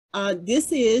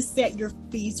This is Set Your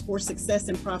Fees for Success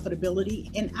and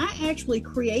Profitability. And I actually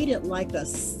created like a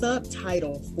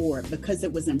subtitle for it because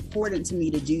it was important to me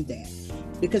to do that.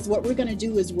 Because what we're going to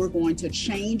do is we're going to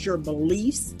change your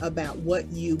beliefs about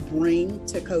what you bring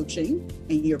to coaching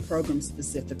and your program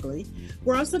specifically.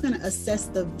 We're also going to assess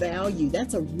the value.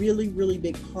 That's a really, really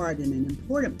big part and an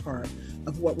important part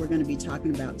of what we're going to be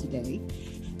talking about today.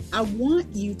 I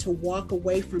want you to walk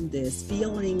away from this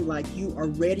feeling like you are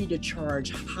ready to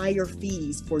charge higher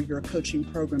fees for your coaching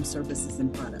program services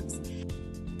and products.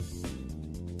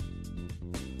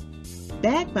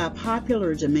 Backed by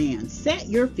popular demand, Set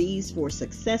Your Fees for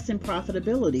Success and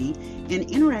Profitability, an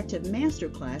interactive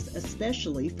masterclass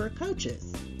especially for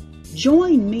coaches.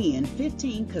 Join me and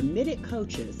 15 committed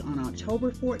coaches on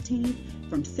October 14th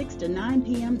from 6 to 9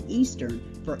 p.m. Eastern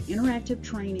for interactive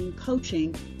training,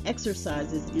 coaching,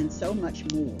 exercises, and so much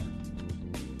more.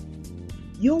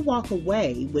 You'll walk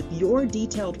away with your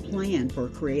detailed plan for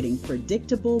creating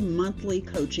predictable monthly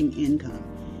coaching income.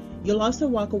 You'll also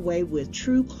walk away with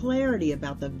true clarity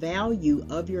about the value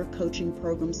of your coaching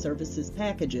program services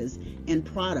packages and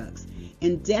products,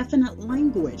 and definite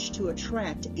language to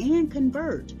attract and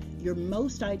convert your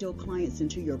most ideal clients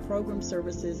into your program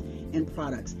services and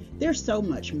products. There's so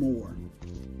much more.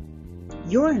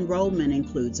 Your enrollment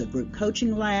includes a group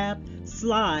coaching lab,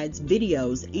 slides,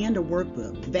 videos, and a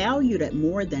workbook. Valued at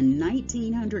more than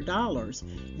 $1,900,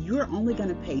 you're only going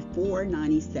to pay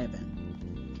 $497.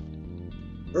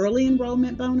 Early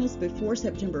enrollment bonus before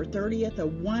September 30th, a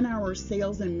 1-hour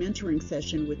sales and mentoring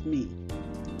session with me.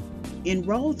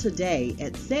 Enroll today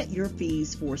at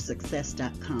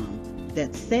setyourfeesforsuccess.com.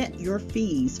 That's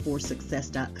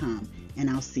setyourfeesforsuccess.com. And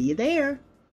I'll see you there.